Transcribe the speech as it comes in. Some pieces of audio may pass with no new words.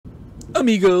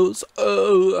amigos.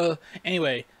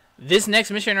 Anyway, this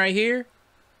next mission right here.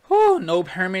 Oh, no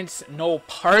permits, no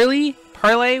parlay,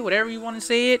 whatever you want to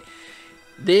say it.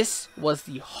 This was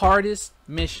the hardest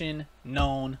mission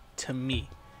known to me.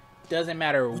 Doesn't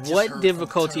matter what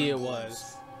difficulty it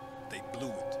was. They blew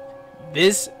it.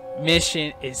 This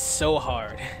mission is so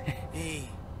hard.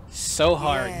 So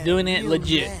hard. Doing it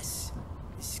legit.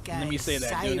 Let me say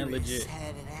that. Doing it legit.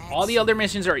 All the other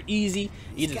missions are easy.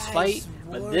 You just fight.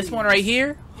 But this one right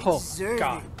here, oh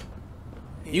god.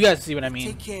 You guys see what I mean.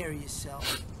 Take care of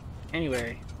yourself.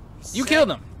 Anyway, you killed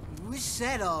him. We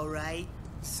said all right.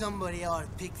 Somebody ought to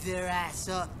pick their ass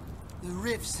up. The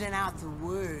Rift sent out the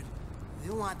word. They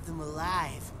want them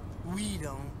alive. We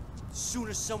don't.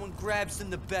 Sooner someone grabs them,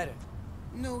 the better.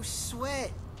 No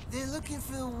sweat. They're looking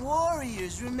for the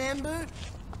warriors, remember?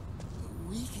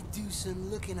 We could do some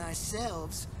looking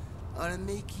ourselves. Ought to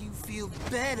make you feel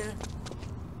better.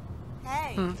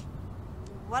 Hey,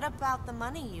 what about the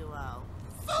money you owe?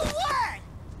 For what?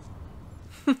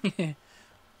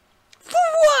 For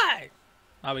what?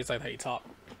 I always like how you talk.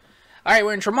 Alright,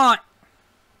 we're in Tremont.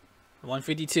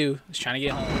 152 is trying to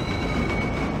get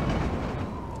home.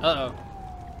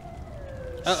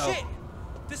 Shit!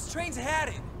 This train's had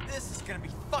it. This is gonna be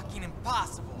fucking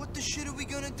impossible. What the shit are we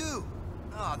gonna do?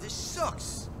 Oh, this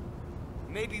sucks.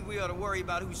 Maybe we ought to worry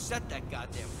about who set that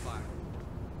goddamn fire.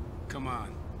 Come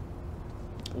on.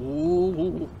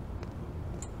 Ooh.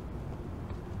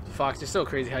 Fox, it's so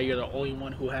crazy how you're the only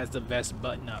one who has the vest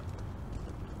button up.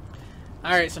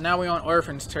 Alright, so now we're on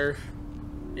Orphans turf.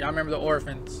 Y'all remember the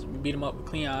Orphans? We beat them up with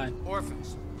Cleon.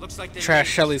 Orphans. Looks like they Trash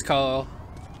Shelly's call.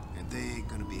 And they ain't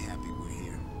gonna be happy we're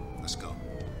here. Let's go.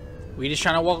 We just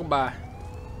trying to walk by.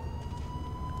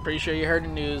 Pretty sure you heard the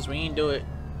news. We ain't do it.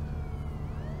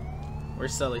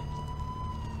 Where's Sully?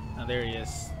 Oh, there he is.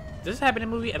 Did this happen in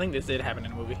the movie? I think this did happen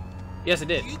in the movie. Yes, it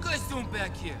did. What are you guys doing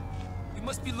back here? You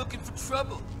must be looking for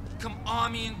trouble. Come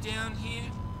armying down here,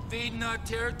 invading our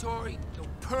territory. No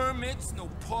permits, no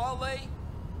parlay.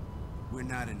 We're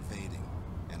not invading,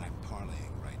 and I'm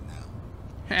parlaying right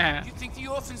now. You think the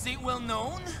orphans ain't well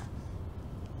known?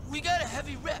 We got a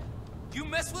heavy rep. You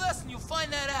mess with us and you'll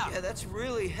find that out. Yeah, that's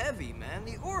really heavy, man.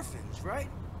 The orphans, right?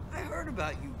 I heard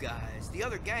about you guys. The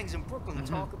other gangs in Brooklyn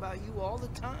talk about you all the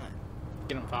time.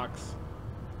 Get him, Fox.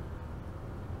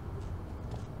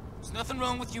 There's nothing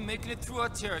wrong with you making it through our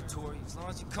territory as long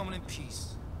as you're coming in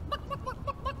peace.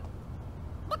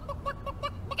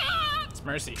 It's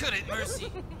Mercy. Cut it,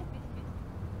 Mercy.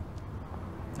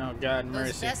 Oh God, Those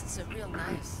Mercy. vests are real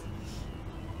nice.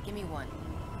 Give me one.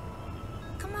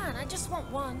 Come on, I just want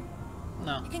one.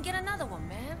 No, You can get another one,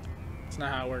 man. it's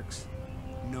not how it works.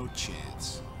 No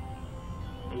chance.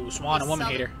 Ooh, Swan, a woman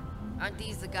Southern- hater. Aren't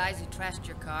these the guys who trashed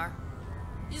your car?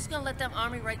 You just gonna let them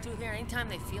army right through here anytime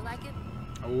they feel like it?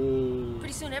 Ooh.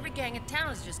 Pretty soon every gang in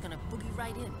town is just gonna boogie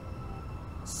right in.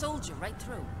 Soldier right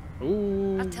through.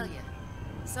 Ooh. I'll tell you,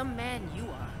 some man you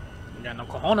are. You got no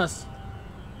cojones.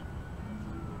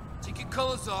 Take your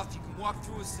colors off, you can walk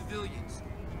through as civilians.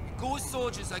 You go as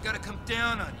soldiers, I gotta come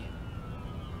down on you.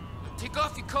 Now take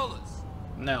off your colors.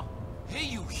 No. Hey,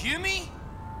 you hear me?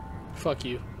 Fuck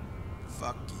you.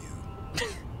 Fuck you.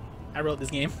 I wrote this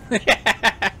game.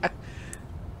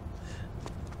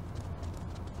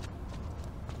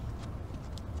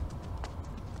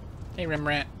 Hey,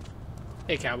 Rembrandt.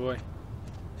 Hey, cowboy.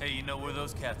 Hey, you know where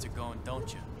those cats are going,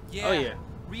 don't you? Yeah. Oh, yeah.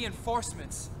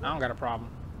 Reinforcements. I don't got a problem.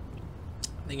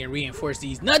 They can reinforce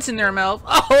these nuts in their mouth.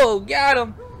 Oh, got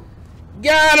him.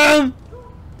 Got him.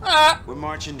 Ah. We're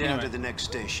marching down Anyway. to the next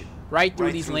station. Right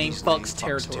through these lame fucks'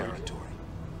 lame territory.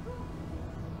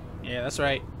 Yeah, that's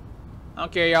right. I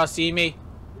don't care, y'all see me.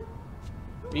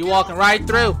 We walking right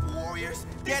through. Warriors,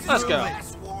 Let's go.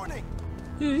 last warning.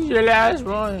 This is your last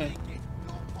one.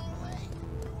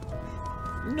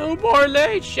 No more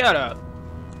late. Shut up.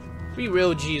 We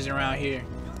real G's around here.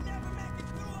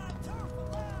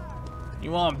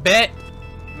 You want to bet?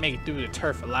 Make it through the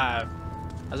turf alive.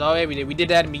 That's all we did. We did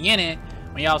that in the beginning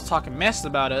when y'all was talking mess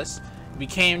about us. We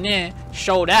came in,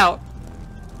 showed out,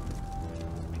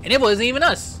 and it wasn't even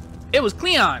us. It was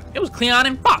Cleon. It was Cleon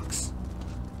and Fox.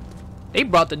 They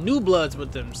brought the new bloods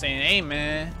with them, saying, "Hey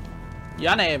man,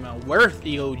 y'all not even worth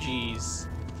the OGs."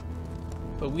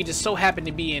 But we just so happen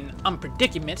to be in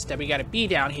unpredicaments that we gotta be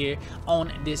down here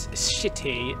on this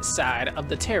shitty side of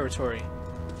the territory.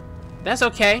 That's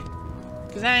okay,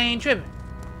 cause I ain't tripping.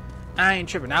 I ain't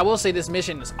tripping. I will say this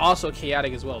mission is also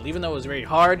chaotic as well. Even though it was very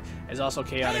hard, it's also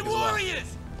chaotic Hey, as well.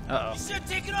 warriors! Uh You should have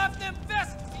taken off them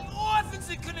vests. The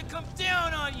orphans are gonna come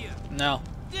down on you. oh. No,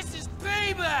 This is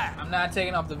payback. I'm not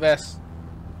taking off the vest.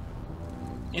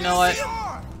 You know what?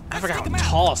 I forgot how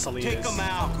tall Sully is.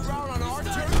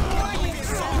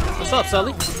 What's up,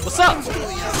 Sully? What's up?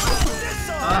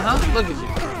 Look at you.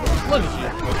 Look at you.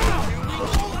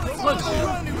 Look at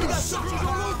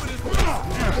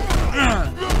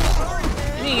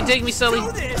you. You can take me, Sully. You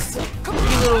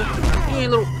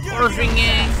little orphan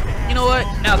gang. You know what?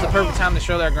 Now's the perfect time to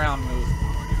show that ground move.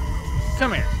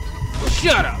 Come here.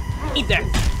 Shut up. Eat that.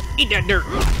 Eat that dirt.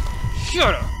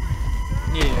 Shut up.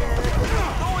 Yeah.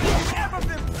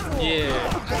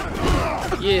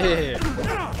 Yeah.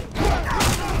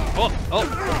 Oh.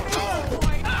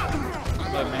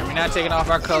 Look, man, we're not taking off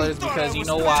our colors because you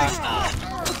know why.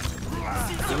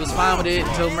 He was fine with it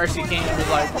until Mercy came and was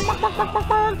like,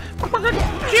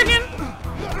 chicken.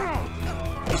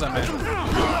 What's up, man?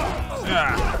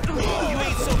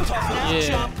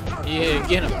 Yeah,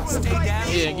 get him.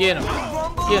 Yeah, get him.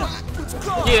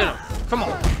 Get him. Come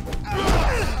on.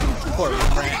 Poor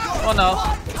Rembrandt. Oh no,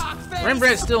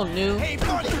 Rembrandt's still new,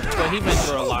 but he's been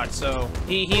through a lot, so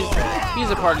he's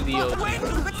a part of the OG.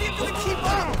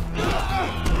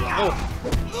 Oh,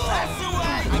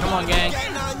 come on, gang.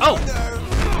 Oh,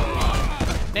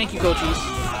 thank you, coaches.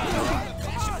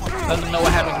 Let them know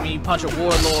what happens when you punch a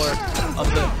warlord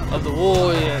of the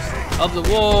warriors.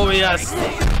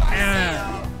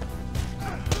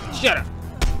 Shut up.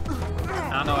 I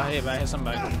don't know. I hit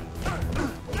somebody.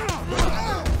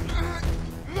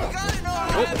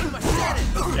 Oh.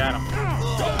 Got him.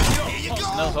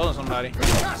 No, hold on, somebody.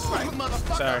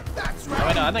 Sorry. Oh,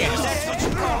 wait, no, I think I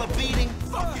hit him.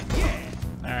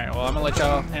 Alright, well, I'm gonna let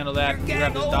y'all handle that.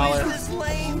 Grab this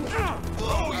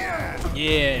 $1.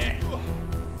 Yeah.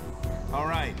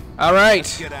 Alright.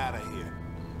 Alright. Get out of here.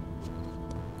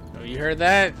 Oh, you heard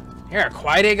that? You hear how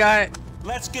quiet it got?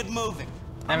 Let's get moving.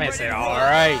 That man said,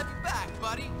 alright.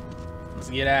 Let's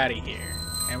get out of here.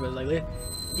 And we're like,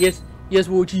 yes,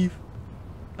 War Chief.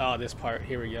 Oh, this part.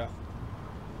 Here we go.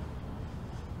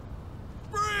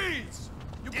 Freeze!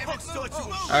 You punks thought you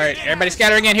were Alright, everybody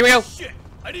scatter again. Here we go. shit.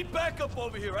 I need backup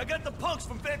over here. I got the punks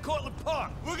from Van Cortlandt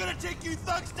Park. We're gonna take you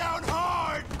thugs down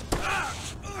hard.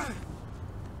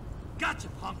 Gotcha,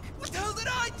 punk. What the hell did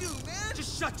I do, man?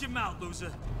 Just shut your mouth,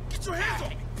 loser. Get your hands off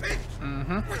me, pig!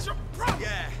 What's your problem?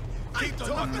 Yeah. Keep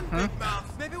talking, big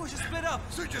mouth. Maybe we should split up.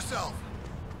 Suit yourself.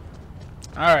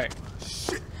 Alright.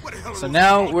 Shit, what the hell So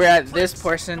now we're at this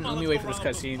portion. Let me wait for this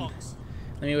cutscene.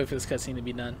 Let me wait for this cutscene to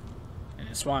be done. And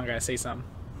then Swan gotta say something.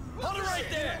 Hold it right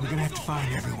there. We're gonna have to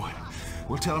find everyone.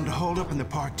 We'll tell them to hold up in the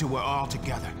park till we're all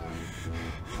together.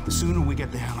 The sooner we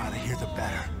get the hell out of here, the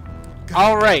better.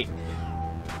 Alright.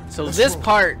 So this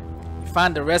part, you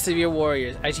find the rest of your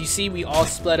warriors. As you see, we all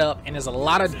split up, and there's a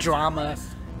lot of drama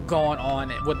going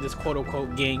on with this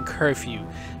quote-unquote gang curfew.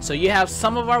 So you have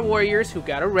some of our warriors who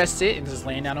got arrested and just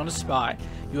laying down on the spot.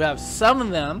 You have some of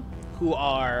them who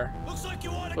are,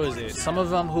 what is it? Some of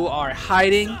them who are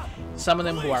hiding, some of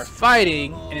them who are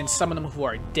fighting, and then some of them who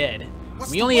are dead.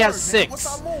 We only have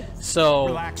 6, so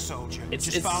Relax, soldier.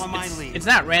 it's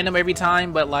not random every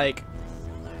time, but like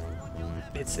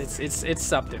it's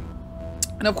something.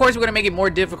 And of course, we're gonna make it more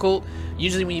difficult.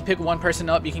 Usually, when you pick one person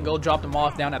up, you can go drop them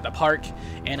off down at the park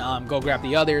and go grab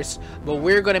the others. But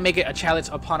we're gonna make it a challenge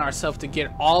upon ourselves to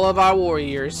get all of our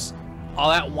warriors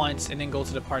all at once and then go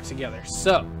to the park together.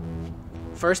 So,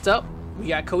 first up, we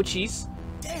got Cochise.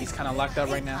 He's kind of locked up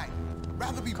right now.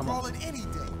 Rather be brawling any day.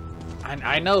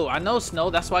 I know, Snow.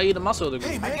 That's why you're the muscle of the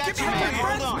group. I got you, man.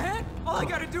 Hold on. Man, all I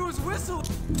gotta do is whistle.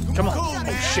 Come on. Cool, man.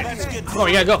 Oh shit. Let's get Come on,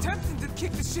 you gotta go. Tempting to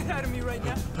kick the shit out of me right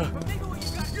now. But maybe what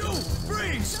you got. You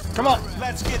freeze. Come on.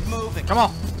 Let's get moving. Come on.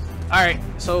 All right.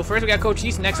 So first we got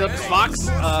Cochise. Next up is Fox.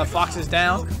 Fox is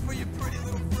down.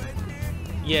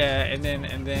 Yeah, and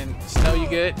then Snow, you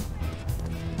good?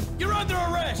 You're under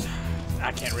arrest.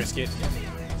 I can't risk it.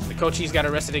 The Cochise got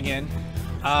arrested again.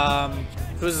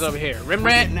 Who's this over here?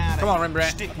 Rembrandt. Come on,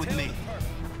 Rembrandt. Stick with me.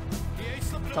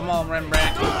 Come on,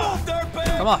 Rembrandt.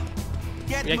 Come on.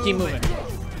 Get Yeah, keep moving.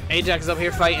 Ajax is up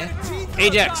here fighting.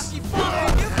 Ajax. Take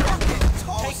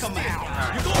them out.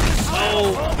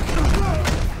 Oh.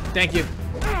 Thank you.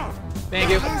 Thank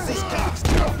you.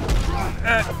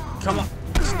 Come on.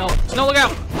 Snow. Snow, look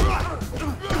out. I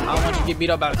don't want you to get beat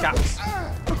up by the cops.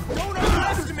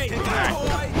 Alright.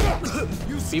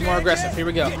 Be more aggressive. Here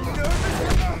we go.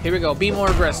 Here we go. Be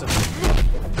more aggressive.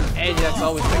 Ajax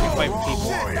always making fight with people.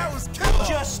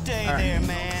 Just stay there,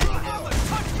 man.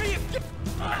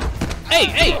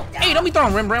 Hey, don't be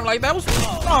throwing Rembrandt like that. What's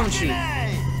wrong with you?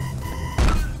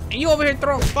 And you over here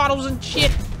throwing bottles and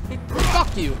shit.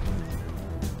 Fuck you.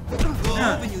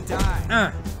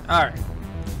 Alright.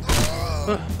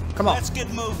 Come on. Let's get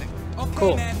moving. Okay,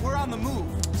 Cool. man, we're on the move.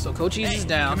 So Cochise is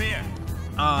down. Come here.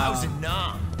 How's it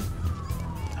now?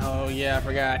 Oh yeah, I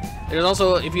forgot. There's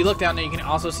also, if you look down there, you can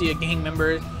also see a gang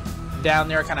member down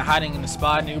there kind of hiding in the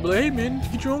spot, and you'll be like, hey man,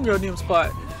 get your own goddamn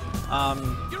spot.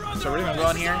 So we're gonna go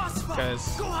in here, because...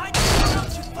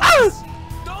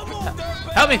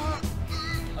 Help me!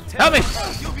 Help me!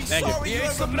 Thank you.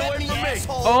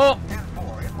 Oh!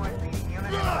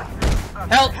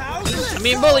 Help! I'm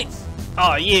being bullied!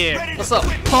 Oh yeah! What's up,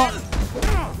 punk?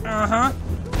 Uh-huh.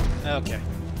 Okay.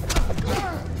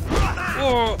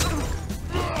 Oh!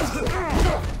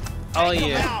 Oh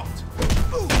yeah.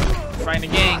 Fighting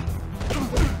the gang.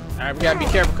 Alright, we gotta be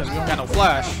careful because we don't got no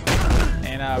flash.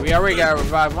 And we already gotta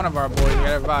revive one of our boys. We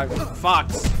gotta revive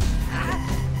Fox.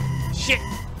 Shit!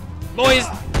 Boys!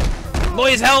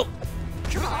 Boys, help!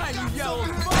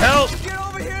 Help!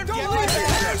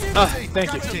 Oh,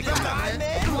 thank you.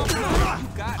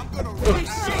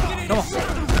 Come on.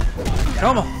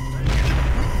 Come on.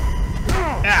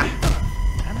 Ah.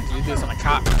 I'm gonna do this on a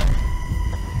cop.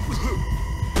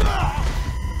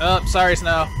 Oh, sorry,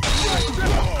 Snow.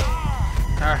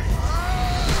 Alright.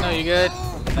 Snow, you good?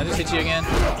 I just hit you again.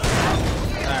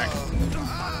 Alright.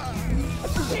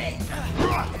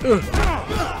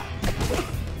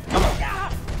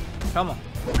 Come on.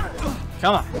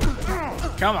 Come on.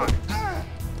 Come on.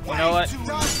 You know what?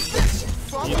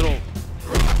 You little...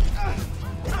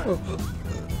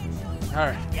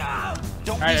 Alright.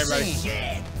 Alright, everybody.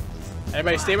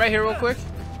 Everybody stay right here real quick.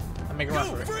 I'll make a run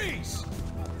for it.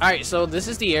 Alright, so this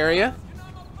is the area.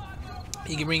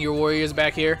 You can bring your warriors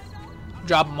back here.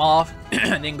 Drop them off.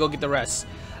 And then go get the rest.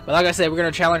 But like I said, we're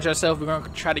going to challenge ourselves. We're going to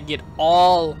try to get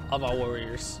all of our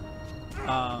warriors.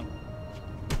 My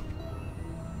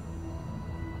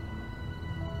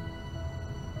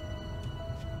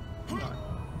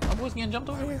boy's getting jumped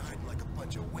over here?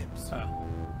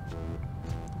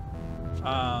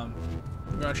 Oh.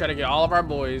 We're going to try to get all of our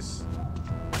boys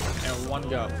in one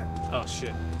go. Oh,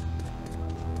 shit.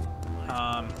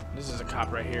 This is a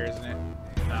cop right here, isn't it?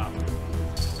 No.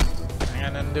 Ain't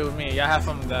got nothing to do with me. Y'all have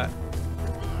fun with that.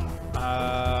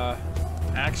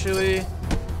 Actually,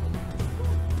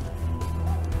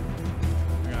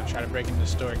 we're gonna try to break into the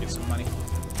store and get some money.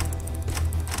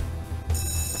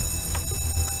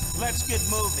 Let's get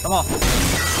moving. Come on.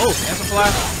 Oh, and some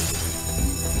flash.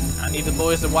 I need the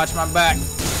boys to watch my back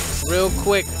real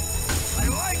quick. I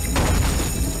like it.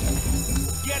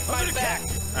 Get my back.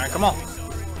 All right, come on.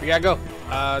 We gotta go.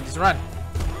 Just run.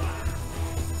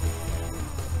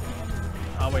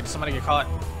 Oh wait, did somebody get caught?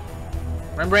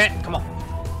 Rembrandt, come on.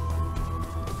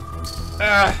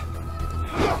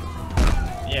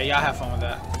 Yeah, y'all have fun with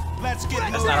that. Let's get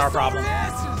That's not our problem.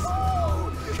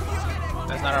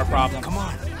 That's not our problem. Come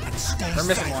on. We're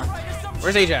missing one.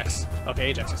 Where's Ajax? Okay,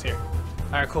 Ajax is here.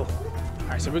 Alright, cool.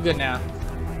 Alright, so we're good now.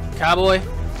 Cowboy.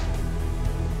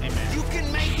 Hey man. You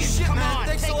can make it. Come on.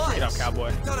 Thanks a lot. Get up,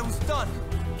 cowboy. Thought it was done.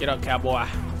 Get up, cowboy.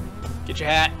 Get your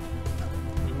hat.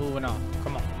 We're moving on.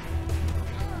 Come on.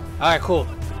 Alright, cool.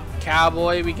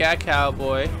 Cowboy, we got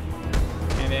cowboy.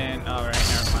 And then, alright,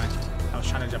 never mind. I was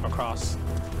trying to jump across.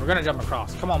 We're gonna jump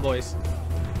across. Come on, boys.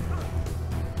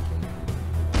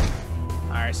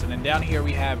 Alright, so then down here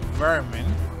we have Vermin.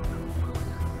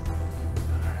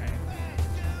 Alright.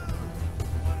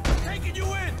 Taking you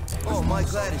in. Oh, my,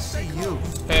 glad to see you.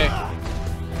 Hey.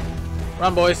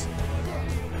 Run, boys.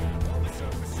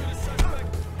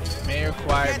 May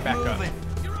require backup.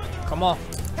 Come on.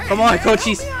 Come on,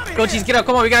 coachies. Coachies, get up.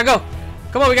 Come on, we gotta go.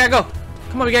 Come on, we gotta go.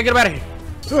 Come on, we gotta get up out of here.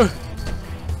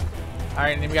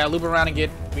 Alright, and then we gotta loop around and get...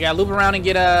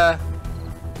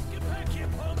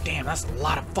 Damn, that's a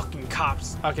lot of fucking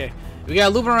cops. Okay. We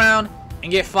gotta loop around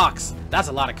and get Fox. That's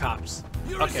a lot of cops.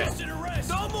 Okay.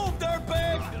 Don't move,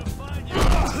 dirtbag.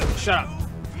 Shut up.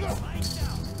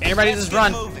 Everybody just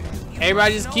run.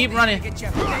 Everybody just keep running.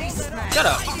 Shut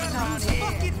up.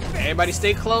 Everybody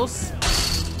stay close.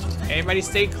 Everybody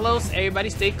stay close. Everybody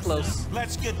stay close.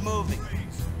 Let's get moving.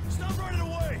 Stop running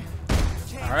away.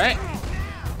 Alright.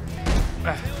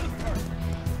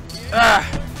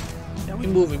 Yeah, we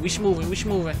moving. We moving. We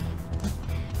moving.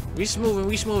 We moving.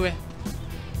 We moving.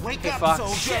 Wake Hey, up, Fox.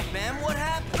 soldier. Man, what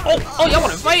happened? Oh, y'all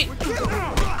want to fight?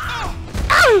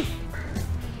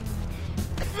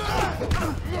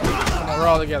 Come on, we're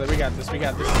all together. We got this. We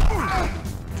got this.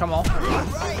 Come on.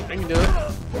 We can do it.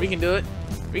 We can do it.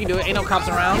 We can do it. Ain't no cops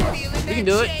around. We can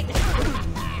do it.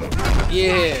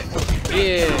 Yeah.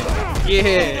 Yeah.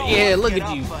 Yeah. Yeah. Look at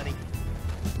you.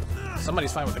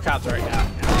 Somebody's fighting with the cops right now.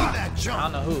 I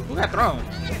don't know who. Who got thrown?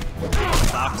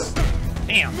 Fox.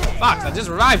 Damn. Fox, I just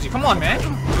revived you. Come on, man.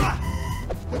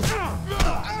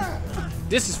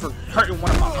 This is for hurting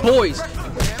one of my boys.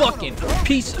 You fucking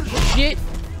piece of shit.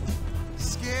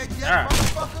 Alright.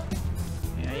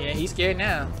 Yeah, Yeah, he's scared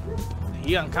now.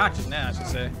 He unconscious now, I should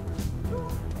say.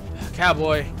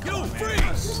 Cowboy. You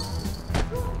freeze!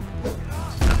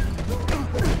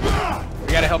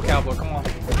 We gotta help Cowboy. Come on.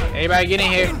 Everybody get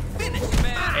in here.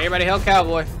 Everybody help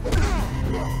Cowboy.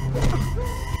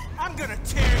 I'm gonna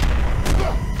tear you.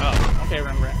 Oh, okay,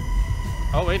 remember.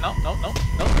 Oh wait, no.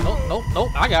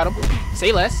 I got him.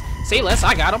 Say less. Say less.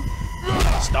 I got him.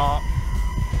 Stomp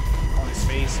on his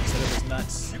face instead of his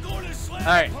nuts. You're going to the slam, All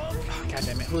right. punk. Oh, God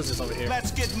damn it. Who is this over here?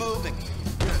 Let's get moving.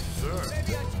 Yes, sir.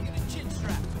 Maybe I should get a chin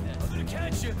strap. I'm gonna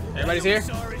catch you. Everybody's here?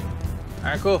 Sorry. All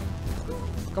right, cool.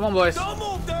 Come on, boys. Don't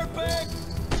move, dirtbag.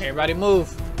 Everybody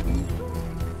move.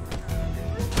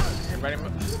 Everybody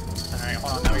move. All right,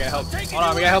 hold on. Now we gotta help. Hold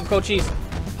on, we gotta help Coach Cheese.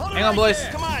 Hang on, boys.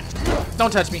 Come on.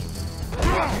 Don't touch me.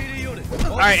 Repeat the unit.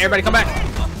 All right, everybody, come back.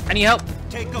 I need help.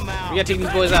 Take them out. We gotta take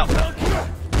these boys out.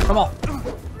 Come on.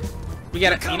 We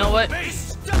gotta. You know what?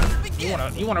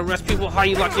 You wanna arrest people? How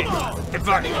you like it? If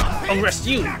I arrest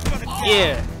you,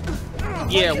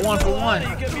 yeah, 1 for 1.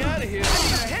 Get me out of here.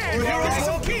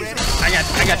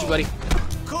 I got you, buddy.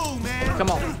 Cool, man. Come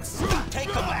on.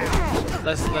 Take them out.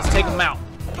 Let's take them out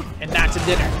and not to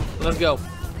dinner. Let's go.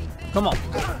 Come on.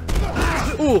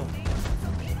 Ooh.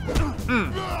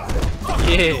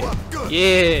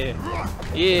 Yeah.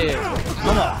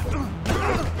 Come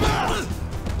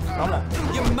on.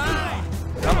 You're mine.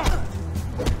 Come on.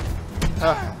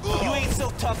 You ain't so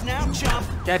tough now, chump.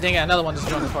 God dang it, another one just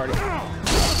joined the party.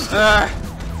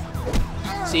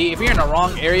 See, if you're in the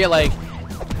wrong area, like,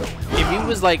 if you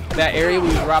was like that area we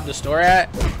robbed the store at,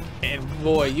 and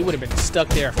boy, you would have been stuck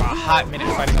there for a hot minute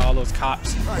fighting all those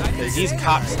cops. Because these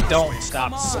cops don't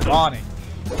stop spawning.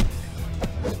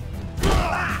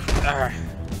 Alright.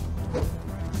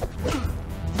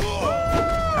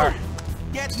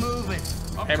 Get moving.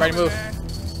 Everybody move.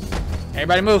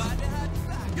 Everybody move.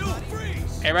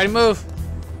 Everybody move.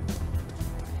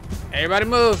 Everybody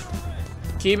move.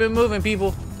 Keep it moving,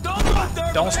 people.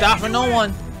 Don't stop for no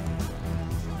one.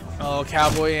 Oh,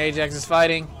 Cowboy and Ajax is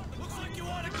fighting.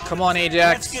 Come on,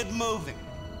 Ajax. Let's get moving.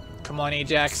 Come on,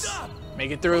 Ajax. Make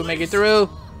it through. Make it through.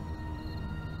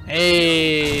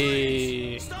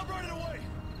 Hey.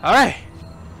 All right.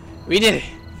 We did it.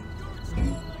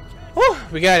 Woo.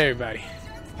 We got everybody.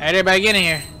 All right, everybody get in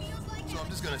here. So I'm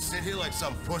just gonna sit here like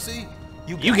some pussy?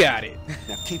 You got it.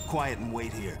 Now keep quiet and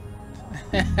wait here.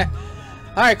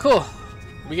 All right, cool.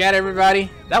 We got everybody.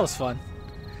 That was fun.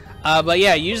 But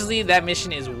yeah, usually that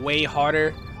mission is way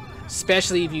harder,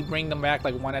 especially if you bring them back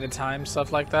like one at a time,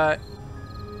 stuff like that.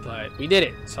 But we did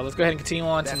it. So let's go ahead and continue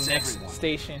on to the next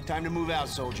station. Time to move out,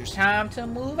 soldiers. Time to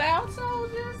move out,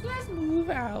 soldiers. Let's move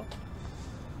out.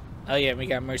 Oh yeah, we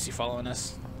got Mercy following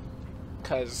us.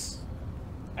 Cause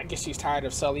I guess she's tired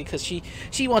of Sully. Cause she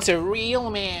wants a real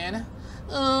man.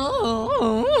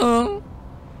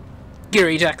 Get her,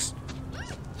 Ajax.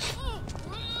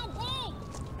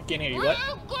 Can't hear you. What?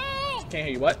 Can't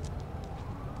hear you. What?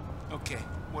 Okay,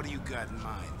 what do you got in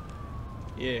mind?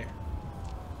 Yeah.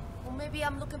 Well, maybe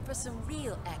I'm looking for some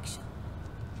real action.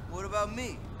 What about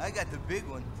me? I got the big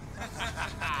one.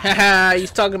 Haha,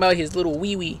 he's talking about his little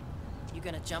wee wee. You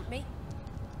gonna jump me?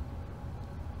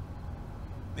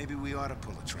 Maybe we ought to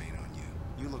pull a train on you.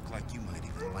 You look like you might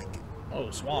even like it. Oh,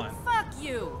 Swan. Fuck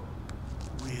you!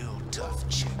 Real tough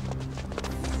chick.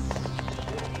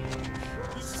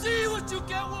 You see what you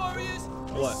get, warriors?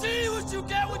 What? You see what you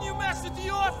get when you mess with the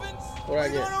orphans? What I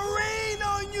We're get? gonna rain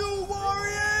on you,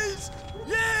 warriors!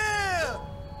 Yeah!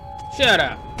 Shut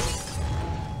up.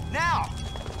 Now!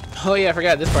 Oh yeah, I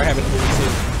forgot this part happened in the movie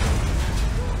too.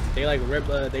 They like rip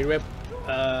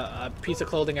a piece of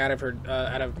clothing out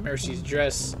of Mercy's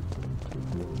dress,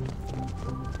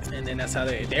 and then that's how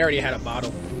they already had a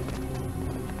bottle.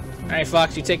 All right,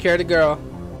 Fox, you take care of the girl.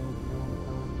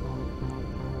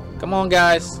 Come on,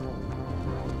 guys.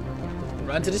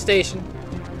 Run to the station.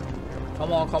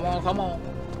 Come on, come on, come on.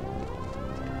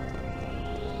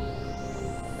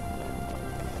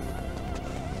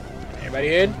 Everybody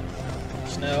here?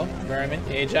 Snow, Vermin,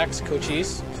 Ajax,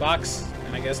 Cochise, Fox,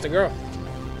 and I guess the girl.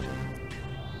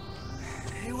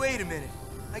 Hey, wait a minute.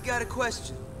 I got a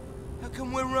question. How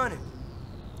come we're running?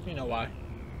 You know why.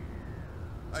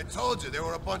 I told you, they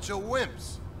were a bunch of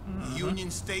wimps.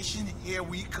 Union Station, here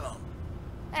we come.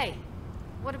 Hey,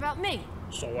 what about me?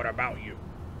 So what about you?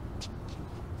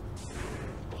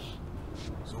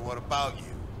 So what about you?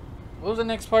 What was the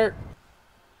next part?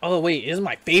 Oh wait, this is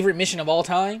my favorite mission of all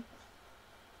time?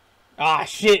 Ah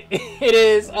shit, it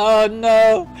is. Oh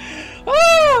no.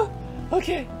 Ah!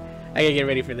 Okay, I gotta get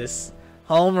ready for this.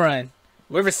 Home run.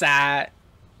 Riverside.